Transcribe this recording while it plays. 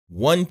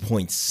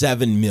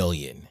1.7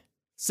 million,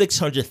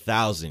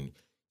 600,000.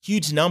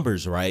 Huge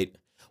numbers, right?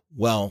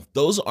 Well,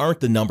 those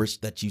aren't the numbers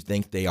that you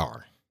think they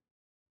are.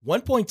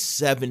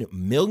 1.7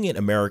 million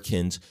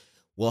Americans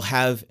will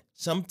have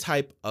some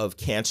type of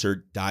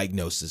cancer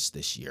diagnosis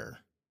this year.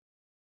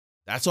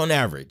 That's on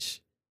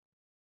average.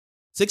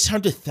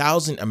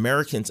 600,000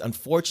 Americans,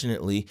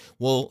 unfortunately,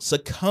 will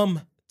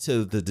succumb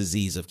to the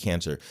disease of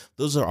cancer.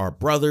 Those are our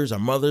brothers, our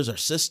mothers, our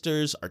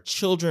sisters, our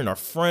children, our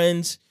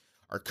friends,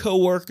 our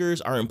coworkers,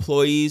 our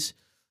employees.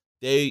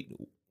 They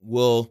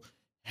will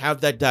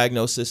have that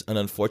diagnosis and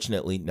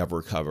unfortunately never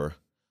recover.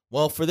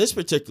 Well, for this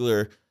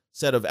particular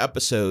set of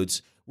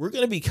episodes, we're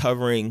going to be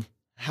covering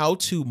how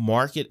to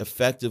market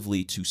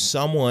effectively to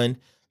someone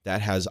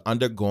that has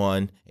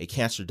undergone a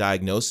cancer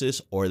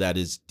diagnosis or that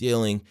is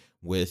dealing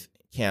with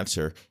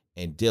cancer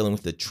and dealing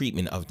with the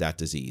treatment of that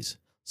disease.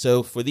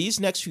 So for these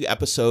next few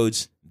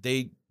episodes,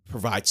 they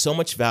provide so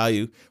much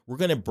value. We're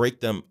going to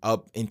break them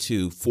up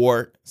into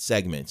 4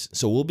 segments.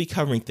 So we'll be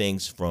covering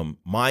things from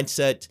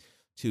mindset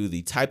to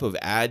the type of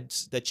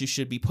ads that you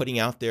should be putting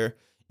out there,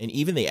 and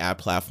even the ad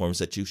platforms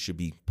that you should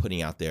be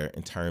putting out there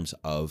in terms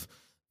of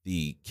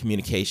the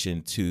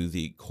communication to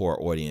the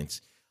core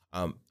audience.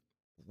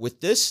 With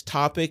this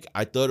topic,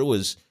 I thought it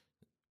was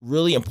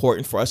really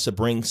important for us to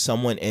bring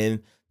someone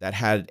in that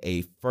had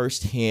a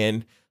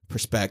firsthand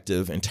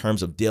perspective in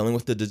terms of dealing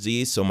with the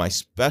disease. So my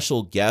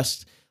special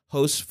guest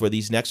host for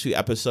these next few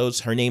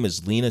episodes, her name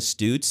is Lena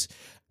Stutes,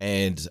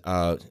 and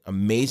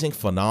amazing,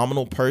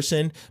 phenomenal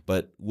person.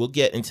 But we'll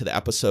get into the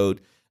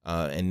episode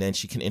and then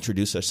she can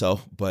introduce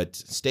herself. But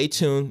stay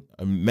tuned,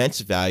 immense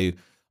value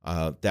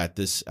that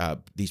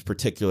these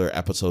particular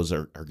episodes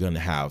are going to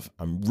have.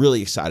 I'm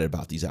really excited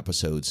about these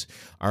episodes.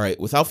 All right,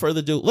 without further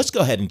ado, let's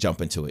go ahead and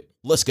jump into it.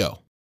 Let's go.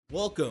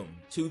 Welcome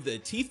to the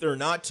Teeth Are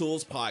Not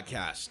Tools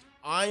podcast.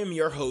 I am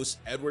your host,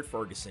 Edward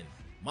Ferguson.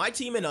 My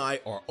team and I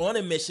are on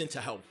a mission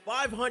to help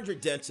 500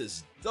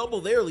 dentists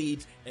double their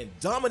leads and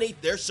dominate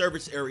their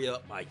service area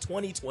by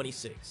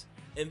 2026.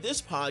 In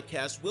this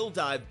podcast, we'll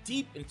dive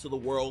deep into the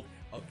world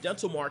of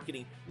dental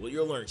marketing, where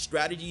you'll learn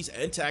strategies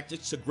and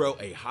tactics to grow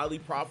a highly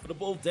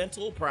profitable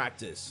dental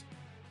practice.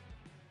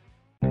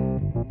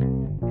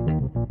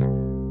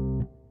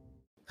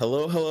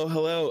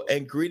 Hello,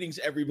 and greetings,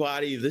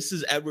 everybody. This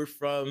is Edward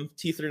from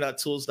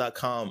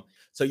teetharenotTools.com.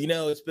 So,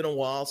 it's been a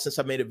while since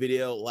I made a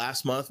video.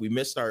 Last month, we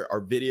missed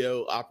our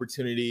video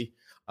opportunity,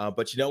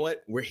 but you know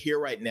what? We're here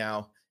right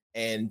now,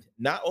 and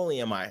not only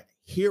am I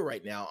here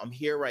right now, I'm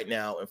here right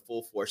now in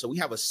full force. So we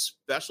have a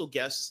special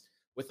guest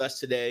with us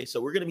today.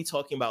 So we're going to be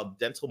talking about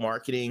dental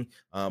marketing,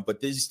 but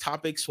these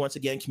topics, once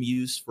again, can be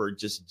used for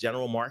just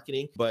general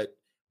marketing, but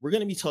we're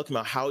going to be talking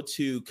about how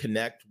to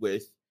connect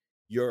with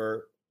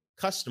your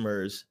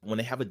customers when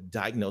they have a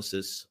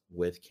diagnosis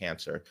with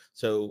cancer.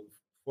 So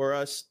for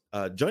us,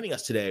 joining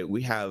us today,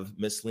 we have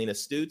Miss Lena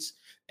Stutes,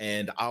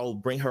 and I'll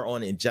bring her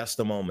on in just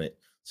a moment.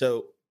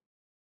 So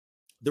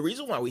the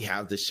reason why we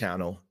have this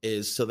channel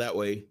is so that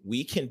way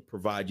we can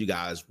provide you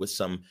guys with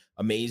some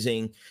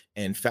amazing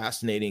and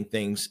fascinating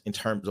things in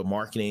terms of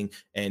marketing,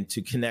 and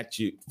to connect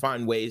you,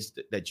 find ways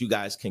that you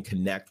guys can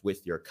connect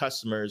with your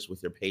customers,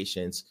 with your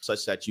patients,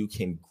 such that you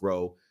can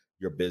grow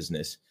your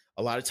business.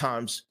 A lot of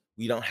times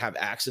we don't have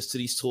access to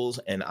these tools,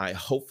 and I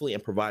hopefully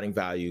am providing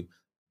value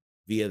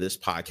via this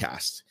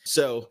podcast.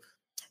 So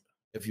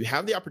if you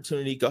have the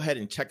opportunity, go ahead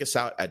and check us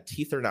out at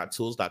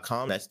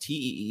teetharenotTools.com. That's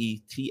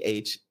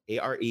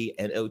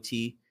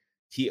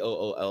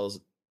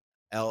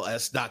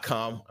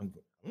teetharenotTools.com. I'm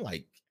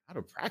like out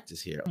of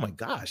practice here. Oh my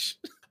gosh.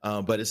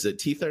 But it's at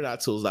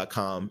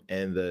teetharenotTools.com,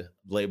 and the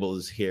label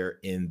is here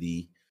in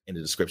the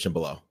description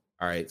below.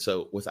 All right.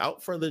 So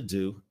without further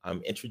ado,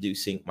 I'm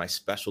introducing my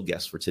special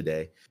guest for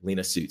today,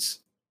 Lena Stutes.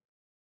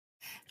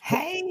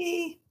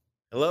 Hey.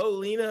 Hello,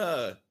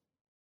 Lena.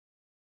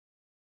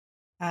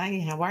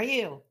 Hi, how are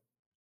you?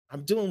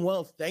 I'm doing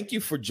well. Thank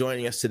you for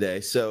joining us today.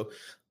 So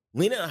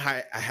Lena and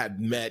I had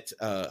met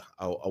a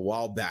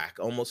while back,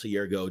 almost a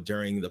year ago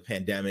during the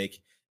pandemic,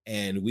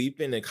 and we've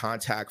been in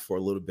contact for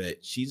a little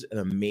bit. She's an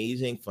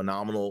amazing,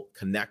 phenomenal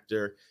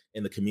connector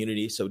in the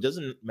community. So it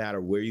doesn't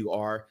matter where you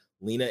are,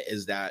 Lena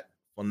is that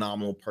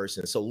phenomenal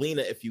person. So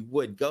Lena, if you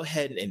would, go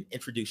ahead and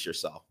introduce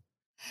yourself.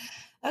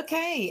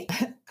 Okay,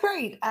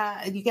 great.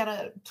 You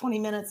got 20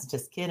 minutes.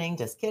 Just kidding.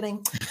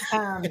 I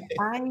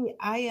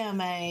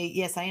am a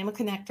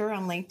connector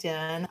on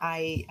LinkedIn.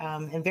 I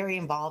am very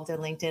involved in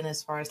LinkedIn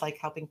as far as like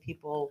helping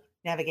people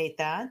navigate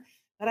that.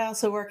 But I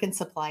also work in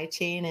supply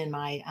chain in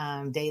my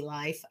day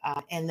life.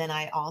 And then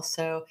I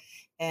also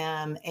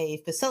am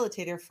a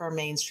facilitator for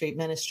Main Street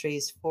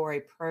Ministries for a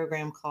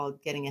program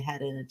called Getting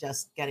Ahead and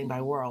Just Getting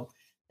by World.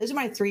 Those are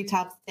my 3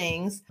 top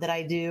things that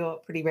I do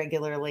pretty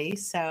regularly.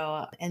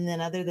 So, and then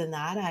other than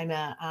that,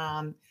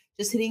 I'm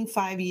just hitting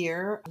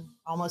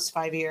almost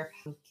 5-year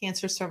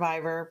cancer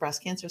survivor,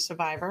 breast cancer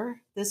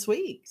survivor this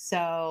week.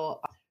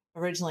 So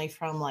originally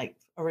from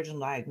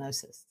original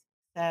diagnosis.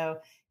 So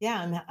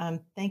yeah,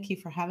 thank you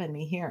for having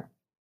me here.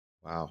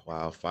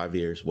 Wow. 5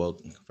 years. Well,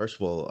 first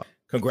of all,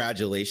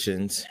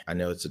 Congratulations. I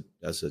know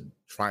that's a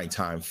trying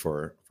time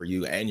for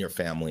you and your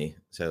family.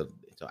 So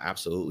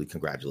absolutely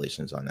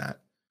congratulations on that.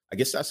 I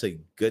guess that's a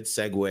good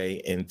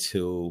segue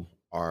into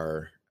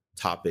our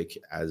topic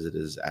as it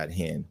is at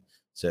hand.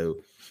 So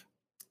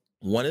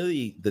one of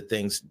the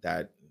things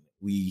that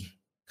we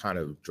kind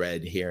of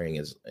dread hearing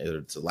is,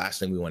 it's the last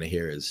thing we want to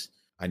hear is,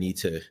 I need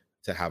to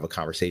have a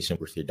conversation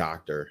with your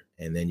doctor,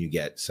 and then you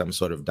get some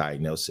sort of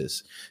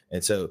diagnosis.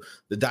 And so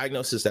the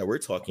diagnosis that we're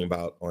talking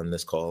about on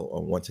this call,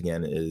 once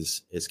again,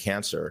 is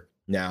cancer.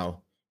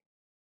 Now,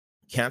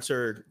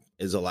 cancer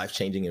is a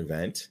life-changing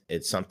event.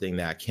 It's something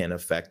that can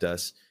affect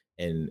us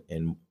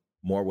in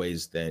more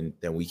ways than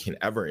we can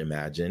ever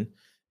imagine.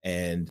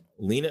 And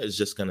Lena is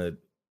just going to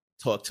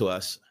talk to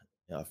us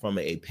from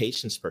a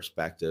patient's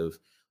perspective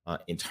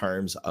in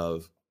terms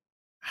of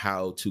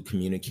how to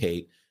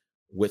communicate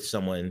with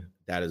someone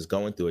that is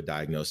going through a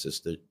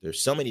diagnosis.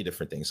 There's so many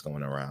different things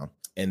going around.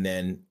 And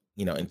then,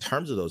 in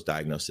terms of those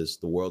diagnoses,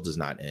 the world does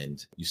not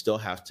end. You still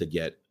have to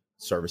get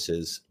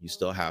services. You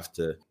still have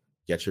to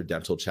get your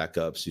dental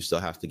checkups. You still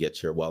have to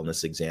get your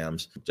wellness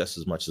exams just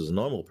as much as a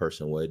normal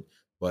person would,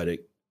 but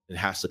it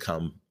has to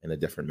come in a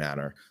different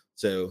manner.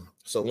 So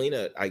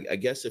Lena, I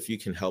guess if you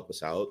can help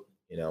us out,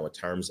 in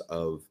terms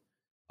of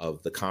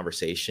the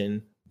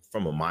conversation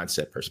from a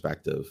mindset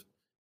perspective.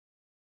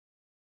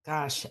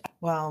 Gosh,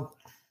 well,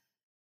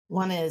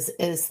 one is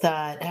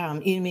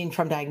that you mean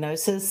from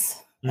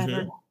diagnosis,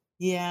 Edward? Hmm.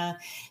 Yeah,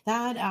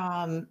 that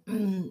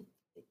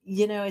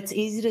it's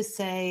easy to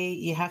say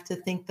you have to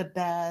think the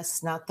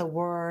best, not the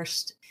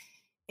worst,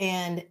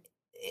 and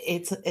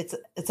it's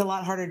a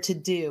lot harder to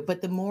do.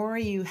 But the more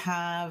you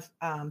have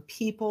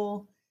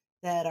people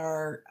that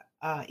are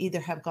either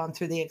have gone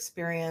through the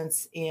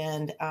experience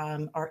and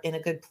are in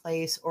a good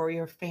place, or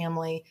your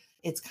family,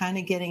 it's kind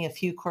of getting a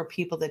few core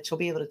people that you'll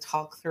be able to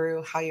talk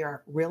through how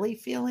you're really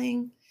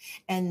feeling,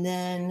 and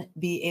then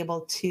be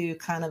able to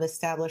kind of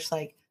establish,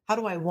 like, how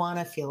do I want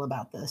to feel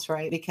about this,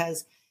 right?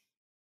 Because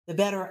the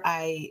better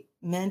I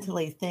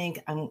mentally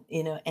think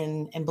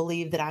and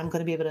believe that I'm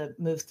going to be able to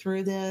move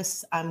through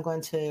this, I'm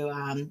going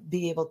to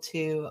be able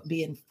to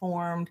be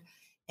informed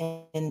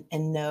and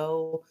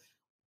know,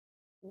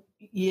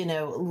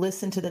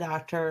 listen to the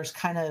doctors,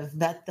 kind of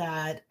vet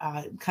that,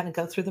 kind of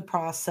go through the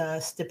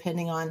process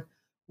depending on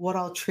what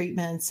all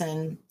treatments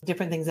and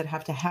different things that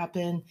have to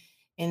happen.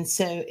 And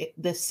so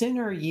the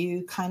sooner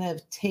you kind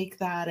of take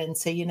that and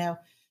say,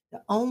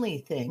 the only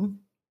thing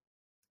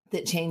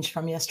that changed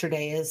from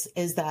yesterday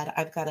is that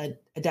I've got a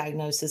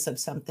diagnosis of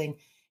something,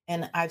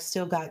 and I've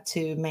still got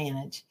to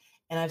manage,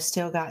 and I've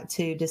still got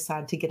to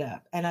decide to get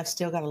up, and I've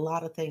still got a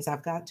lot of things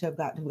I've got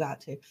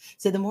to.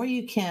 So the more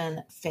you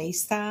can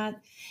face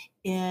that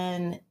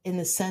in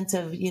the sense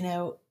of,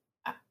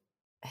 uh,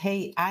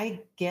 hey, I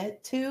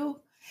get to,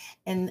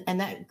 and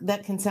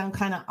that can sound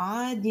kind of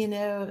odd,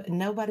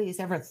 nobody is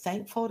ever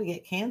thankful to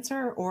get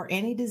cancer or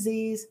any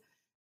disease,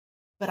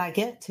 but I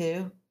get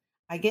to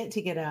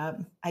get up.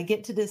 I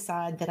get to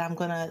decide that I'm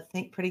going to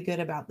think pretty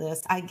good about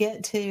this. I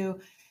get to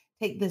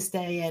take this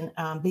day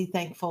and be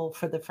thankful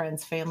for the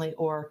friends, family,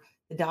 or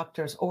the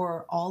doctors,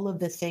 or all of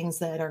the things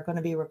that are going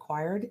to be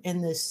required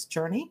in this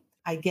journey.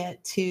 I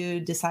get to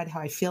decide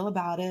how I feel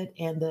about it.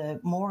 And the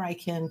more I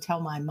can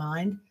tell my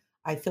mind,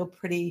 I feel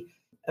pretty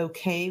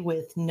okay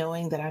with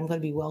knowing that I'm going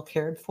to be well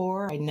cared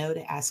for. I know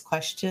to ask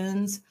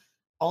questions.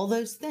 All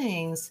those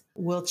things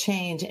will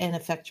change and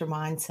affect your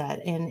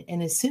mindset.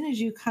 And as soon as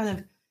you kind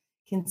of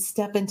can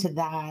step into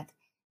that,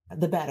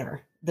 the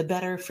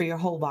better for your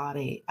whole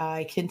body.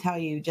 I can tell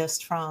you,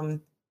 just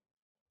from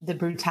the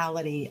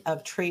brutality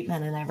of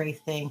treatment and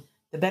everything,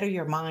 the better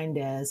your mind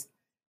is,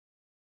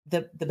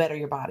 the better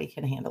your body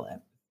can handle it.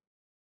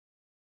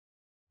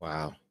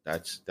 Wow,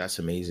 that's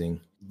amazing.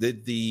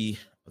 Did the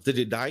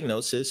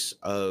diagnosis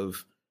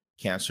of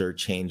cancer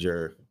change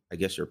your, I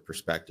guess, your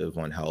perspective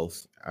on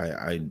health?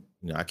 I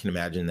can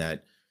imagine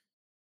that.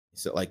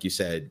 So, like you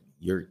said,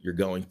 you're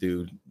going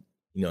through,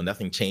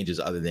 nothing changes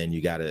other than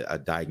you got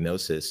a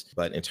diagnosis.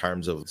 But in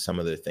terms of some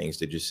of the things,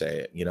 did you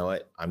say, you know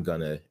what, I'm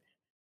gonna,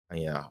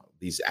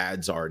 these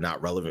ads are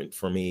not relevant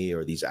for me,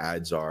 or these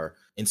ads are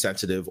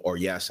insensitive, or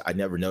yes, I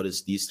never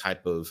noticed these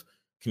type of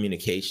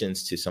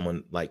communications to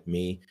someone like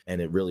me,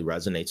 and it really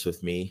resonates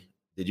with me.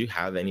 Did you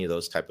have any of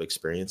those type of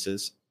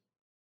experiences?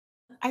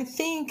 I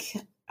think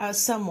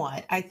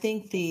somewhat. I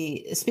think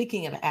the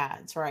speaking of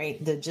ads,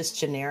 right? The just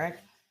generic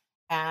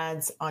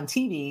ads on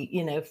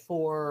TV,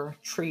 for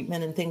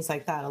treatment and things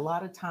like that. A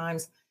lot of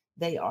times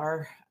they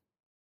are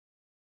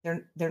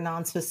they're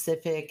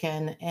non-specific,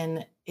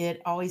 and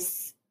it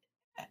always,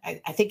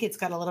 I think it's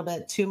got a little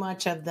bit too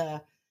much of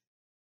the,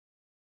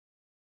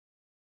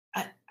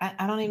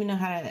 I don't even know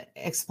how to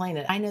explain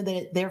it. I know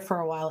that there for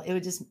a while it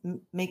would just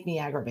make me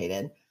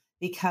aggravated,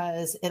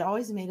 because it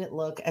always made it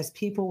look as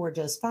people were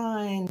just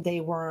fine.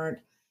 They weren't,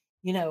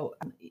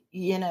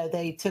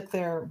 they took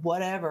their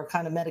whatever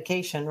kind of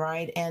medication,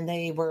 right? And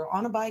they were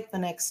on a bike the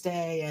next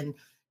day and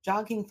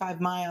jogging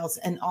 5 miles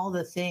and all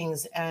the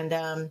things.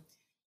 And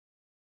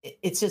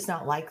it's just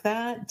not like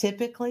that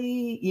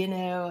typically,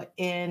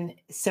 and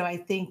so I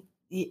think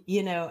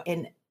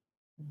and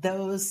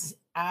those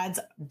ads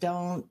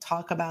don't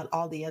talk about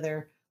all the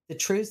other the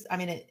truth. I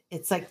mean,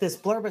 it's like this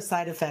blurb of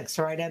side effects,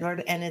 right,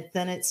 Edward? And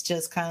then it's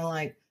just kind of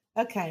like,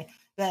 okay,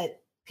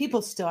 but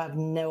people still have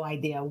no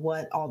idea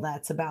what all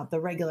that's about.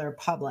 The regular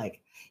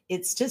public,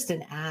 it's just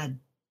an ad.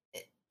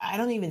 I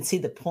don't even see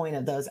the point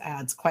of those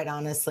ads, quite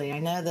honestly. I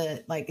know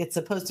that like it's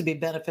supposed to be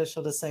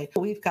beneficial to say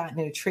we've got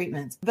new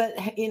treatments, but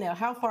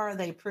how far are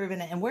they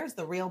proving it? And where's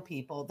the real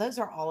people? Those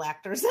are all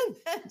actors in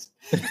it.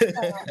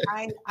 So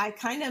I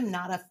kind of am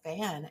not a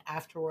fan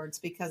afterwards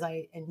because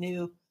I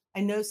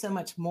know so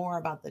much more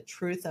about the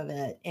truth of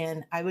it.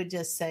 And I would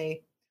just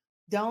say,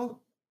 don't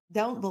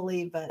don't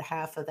believe but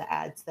half of the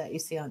ads that you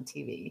see on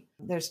TV.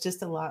 There's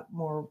just a lot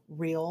more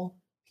real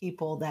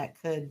people that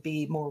could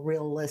be more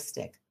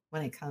realistic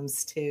when it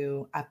comes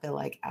to, I feel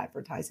like,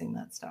 advertising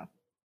that stuff.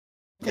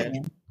 Okay.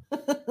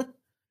 Opinion.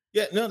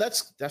 Yeah, no,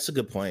 that's a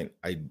good point.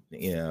 I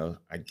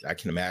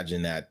can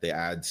imagine that the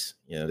ads,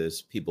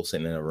 there's people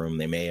sitting in a room,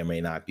 they may or may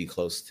not be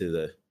close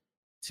to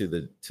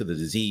the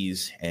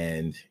disease,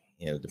 and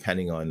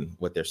depending on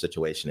what their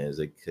situation is,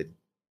 it could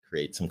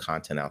create some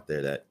content out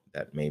there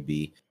that may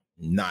be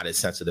not as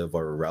sensitive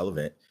or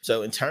relevant.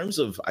 So in terms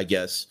of, I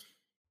guess,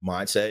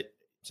 mindset,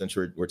 since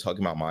we're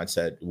talking about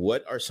mindset,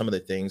 what are some of the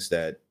things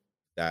that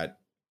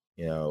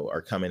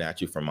are coming at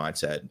you from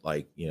mindset?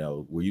 Like,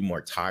 were you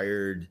more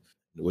tired?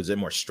 Was it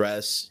more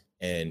stress?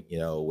 And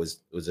was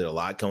it a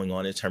lot going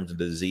on in terms of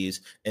the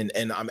disease? And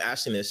I'm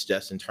asking this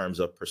just in terms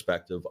of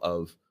perspective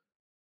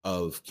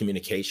of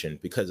communication,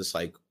 because it's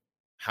like,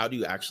 how do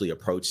you actually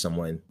approach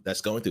someone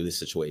that's going through this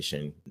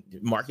situation,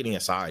 marketing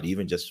aside,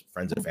 even just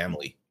friends and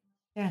family?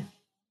 Yeah.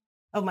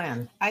 Oh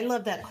man, I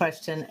love that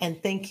question.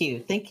 And thank you.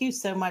 Thank you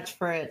so much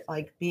for it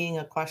like being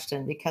a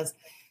question, because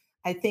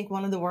I think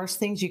one of the worst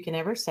things you can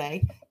ever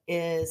say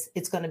is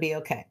it's going to be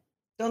okay.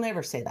 Don't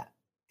ever say that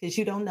because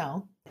you don't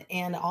know.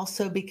 And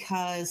also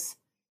because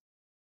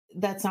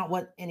that's not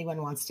what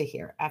anyone wants to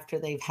hear after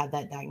they've had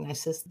that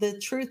diagnosis. The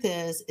truth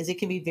is it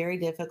can be very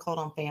difficult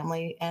on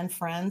family and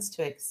friends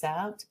to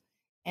accept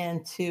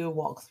and to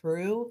walk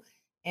through.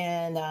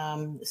 And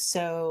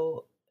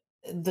so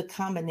the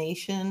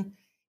combination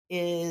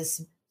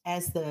is,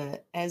 as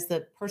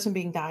the person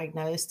being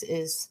diagnosed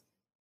is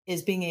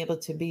being able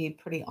to be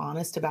pretty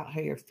honest about how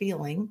you're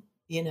feeling.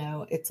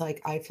 It's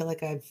like, I feel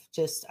like I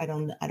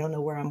don't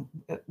know where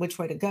which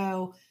way to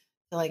go.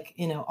 Feel like,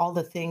 all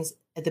the things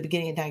at the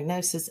beginning of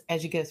diagnosis,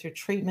 as you go through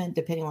treatment,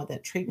 depending on what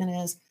that treatment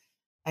is.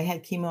 I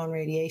had chemo and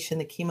radiation.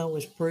 The chemo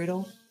was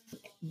brutal,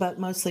 but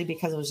mostly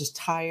because I was just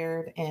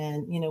tired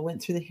and,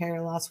 went through the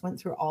hair loss, went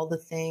through all the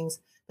things,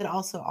 but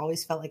also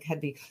always felt like I had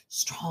to be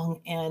strong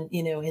and,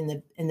 in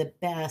the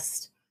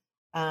best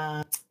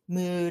uh,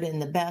 mood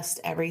and the best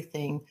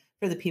everything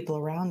for the people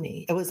around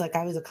me. It was like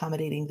I was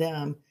accommodating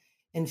them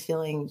and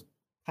feeling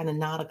kind of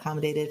not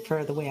accommodated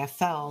for the way I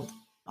felt.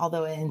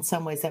 Although in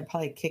some ways that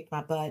probably kicked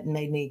my butt and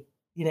made me,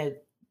 you know,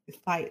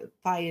 fight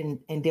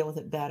and deal with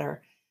it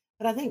better.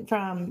 But I think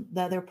from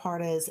the other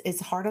part is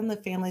it's hard on the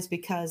families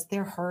because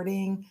they're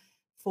hurting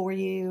for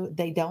you.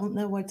 They don't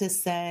know what to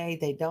say.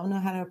 They don't know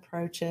how to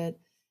approach it.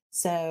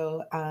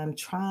 So I'm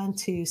trying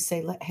to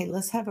say, hey,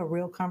 let's have a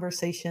real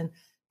conversation.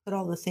 Put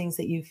all the things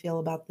that you feel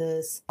about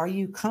this. Are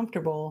you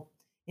comfortable?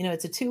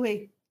 It's a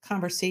two-way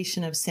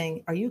conversation of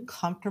saying, are you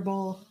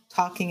comfortable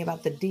talking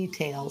about the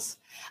details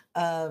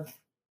of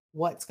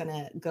what's going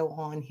to go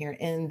on here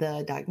in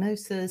the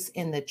diagnosis,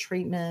 in the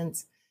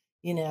treatments,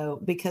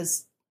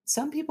 because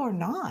some people are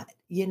not,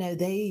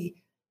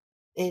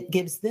 it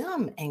gives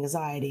them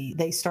anxiety.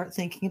 They start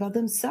thinking about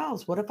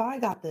themselves. What if I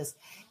got this?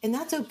 And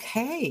that's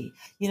okay.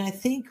 I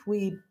think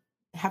we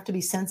have to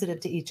be sensitive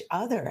to each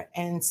other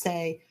and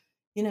say,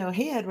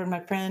 hey, Edward,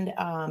 my friend,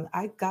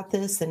 I got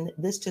this and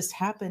this just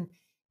happened.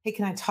 Hey,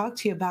 can I talk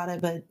to you about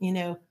it? But,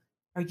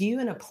 are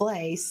you in a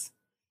place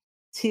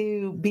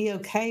to be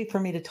okay for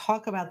me to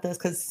talk about this?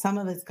 Because some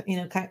of it's,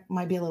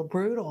 might be a little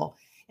brutal.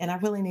 And I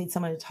really need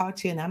someone to talk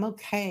to. And I'm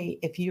okay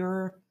if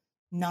you're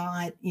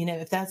not,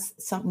 if that's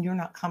something you're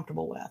not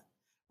comfortable with.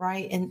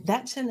 Right. And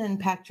that shouldn't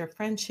impact your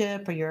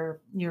friendship or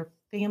your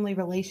family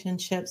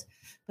relationships.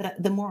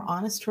 But the more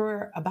honest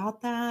we're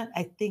about that,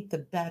 I think the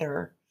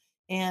better.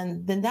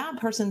 And then that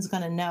person's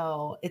going to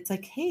know it's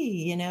like,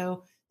 hey,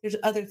 there's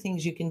other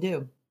things you can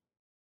do.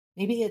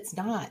 Maybe it's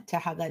not to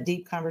have that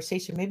deep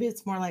conversation. Maybe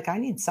it's more like I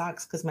need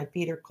socks because my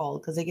feet are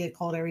cold because they get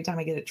cold every time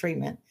I get a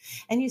treatment.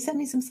 And you send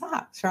me some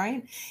socks,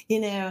 right?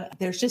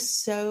 There's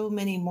just so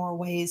many more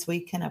ways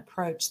we can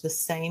approach the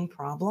same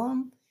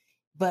problem,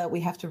 but we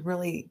have to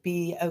really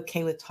be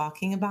okay with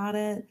talking about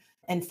it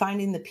and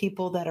finding the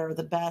people that are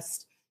the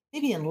best,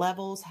 maybe in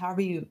levels,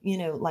 however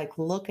like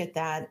look at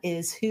that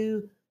is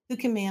who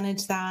can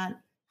manage that,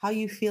 how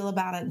you feel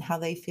about it and how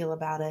they feel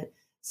about it,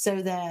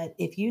 so that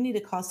if you need to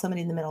call somebody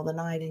in the middle of the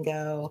night and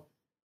go,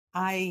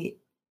 I,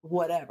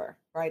 whatever,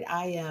 right?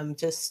 I am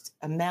just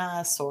a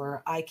mess,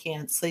 or I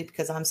can't sleep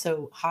because I'm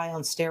so high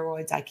on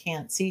steroids, I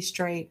can't see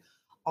straight,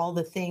 all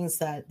the things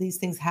that these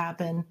things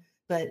happen.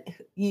 But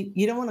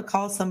you don't want to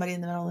call somebody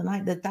in the middle of the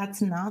night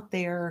that's not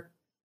their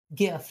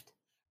gift,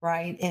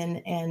 right?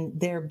 And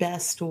their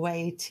best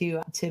way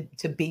to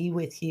be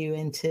with you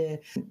and to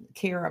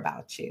care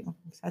about you.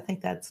 So I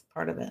think that's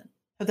part of it.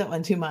 Hope that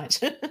wasn't too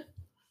much.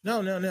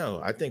 No, no,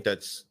 no. I think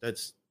that's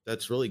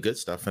really good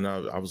stuff. And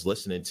I was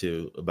listening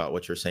to about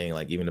what you're saying,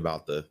 like even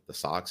about the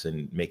socks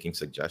and making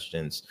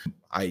suggestions.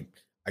 I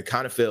I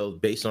kind of feel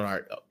based on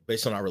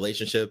our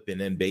relationship,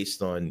 and then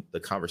based on the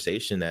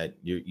conversation, that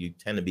you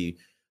tend to be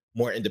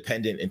more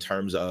independent in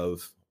terms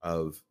of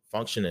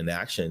function and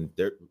action.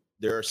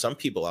 There are some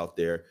people out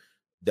there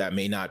that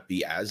may not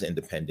be as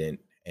independent,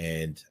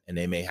 and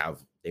they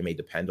may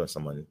depend on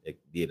someone,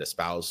 be it a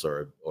spouse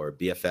or a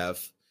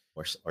BFF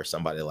or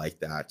somebody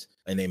like that,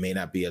 and they may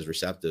not be as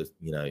receptive.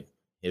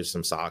 Here's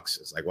some socks.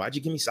 It's like, why'd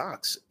you give me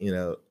socks?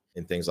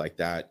 And things like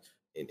that.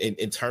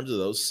 In terms of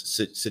those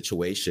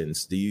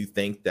situations, do you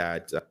think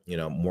that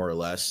more or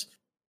less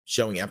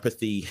showing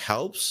empathy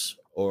helps,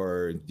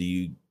 or do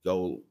you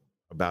go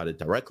about it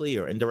directly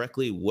or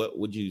indirectly? What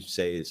would you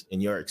say is,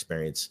 in your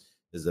experience,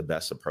 is the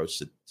best approach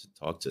to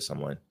talk to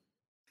someone?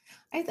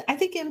 I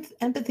think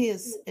empathy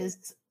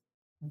is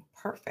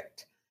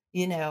perfect.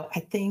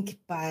 I think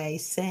by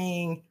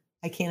saying,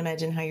 I can't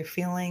imagine how you're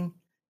feeling.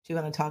 Do you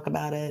want to talk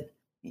about it?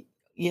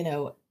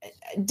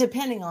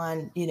 Depending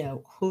on,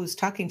 who's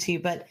talking to you,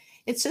 but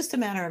it's just a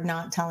matter of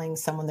not telling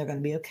someone they're going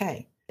to be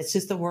okay. It's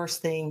just the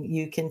worst thing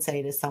you can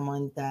say to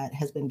someone that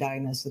has been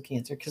diagnosed with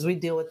cancer, because we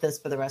deal with this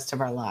for the rest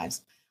of our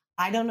lives.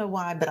 I don't know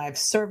why, but I've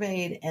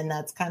surveyed, and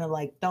that's kind of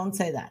like, don't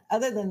say that.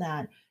 Other than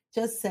that,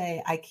 just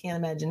say, I can't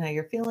imagine how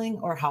you're feeling,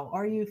 or how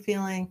are you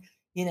feeling,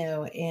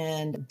 are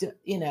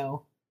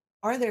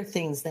there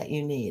things that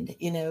you need?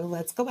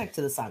 Let's go back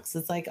to the socks.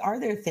 It's like, are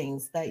there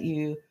things that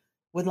you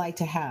would like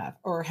to have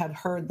or have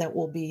heard that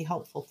will be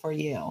helpful for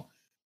you?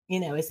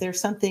 Is there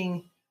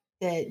something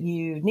that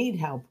you need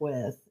help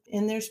with?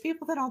 And there's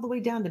people that all the way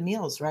down to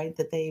meals, right,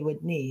 that they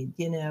would need,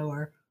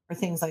 or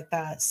things like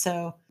that.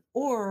 So,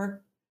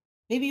 or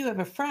maybe you have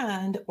a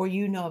friend, or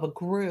of a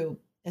group,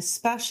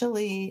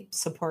 especially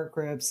support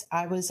groups.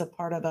 I was a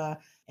part of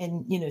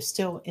and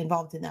still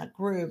involved in that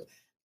group,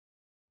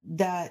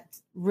 that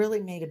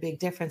really made a big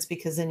difference,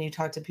 because then you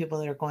talk to people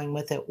that are going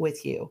with it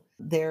with you.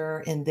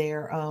 They're in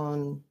their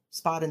own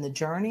spot in the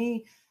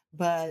journey,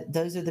 but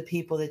those are the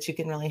people that you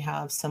can really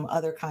have some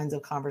other kinds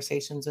of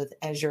conversations with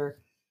as you're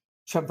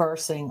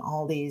traversing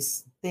all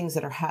these things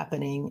that are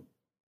happening.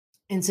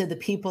 And so the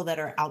people that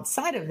are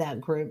outside of that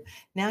group,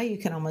 now you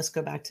can almost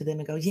go back to them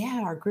and go,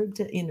 yeah, our group,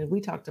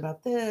 we talked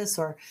about this,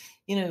 or,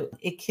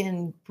 it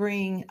can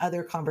bring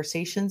other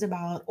conversations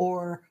about,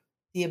 or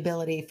the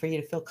ability for you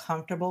to feel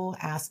comfortable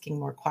asking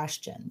more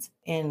questions,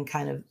 and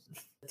kind of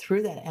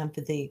through that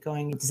empathy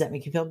going, does that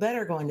make you feel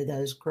better going to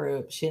those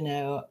groups?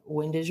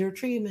 When does your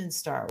treatment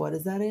start? What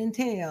does that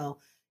entail?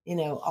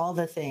 All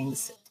the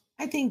things.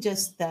 I think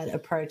just that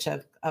approach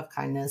of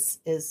kindness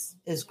is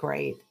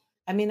great.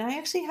 I mean, I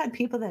actually had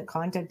people that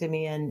contacted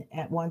me, and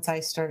at once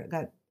I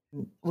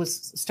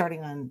was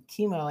starting on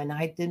chemo, and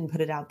I didn't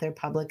put it out there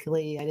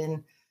publicly. I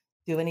didn't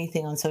do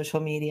anything on social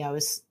media. I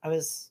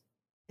was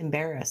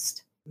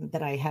embarrassed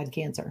that I had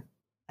cancer.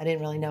 I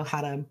didn't really know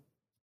how to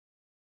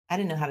I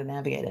didn't know how to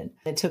navigate it.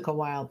 It took a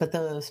while, but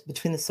those,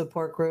 between the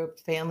support group,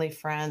 family,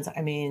 friends,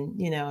 I mean,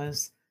 I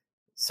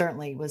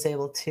certainly was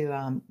able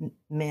to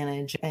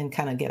manage and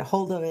kind of get a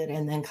hold of it,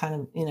 and then kind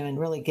of, and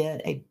really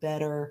get a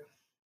better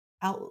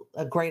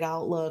a great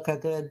outlook, a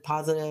good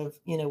positive,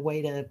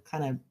 way to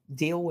kind of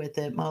deal with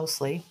it, most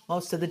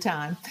of the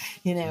time,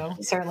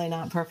 certainly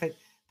not perfect.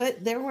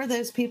 But there were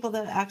those people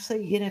that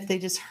actually, if they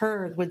just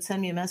heard, would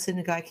send me a message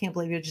and go, I can't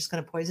believe you're just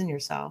going to poison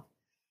yourself.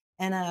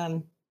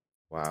 And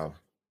Wow.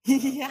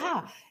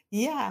 yeah,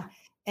 yeah.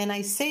 And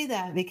I say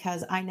that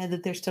because I know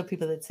that there's still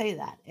people that say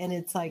that. And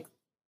it's like,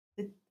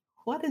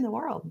 what in the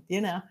world,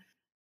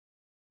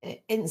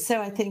 And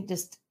so I think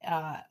just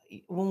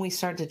when we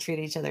start to treat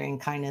each other in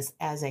kindness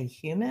as a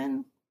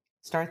human,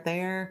 start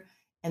there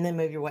and then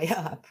move your way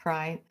up,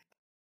 right?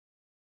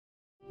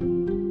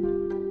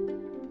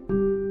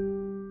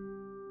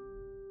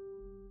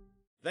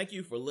 Thank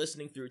you for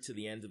listening through to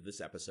the end of this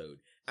episode.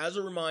 As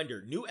a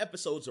reminder, new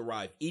episodes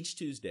arrive each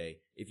Tuesday.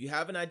 If you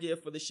have an idea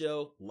for the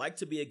show, like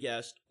to be a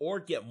guest, or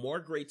get more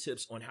great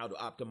tips on how to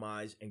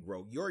optimize and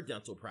grow your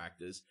dental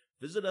practice,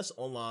 visit us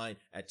online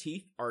at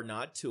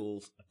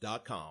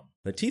teetharenot.tools.com.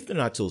 The Teeth Are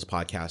Not Tools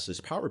podcast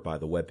is powered by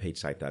the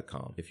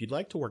webpagesite.com. If you'd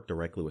like to work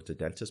directly with the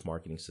Dentist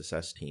Marketing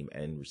Success team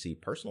and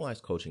receive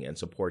personalized coaching and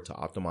support to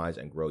optimize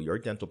and grow your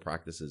dental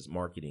practice's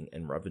marketing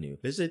and revenue,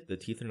 visit the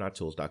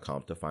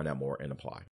teetharenot.tools.com to find out more and apply.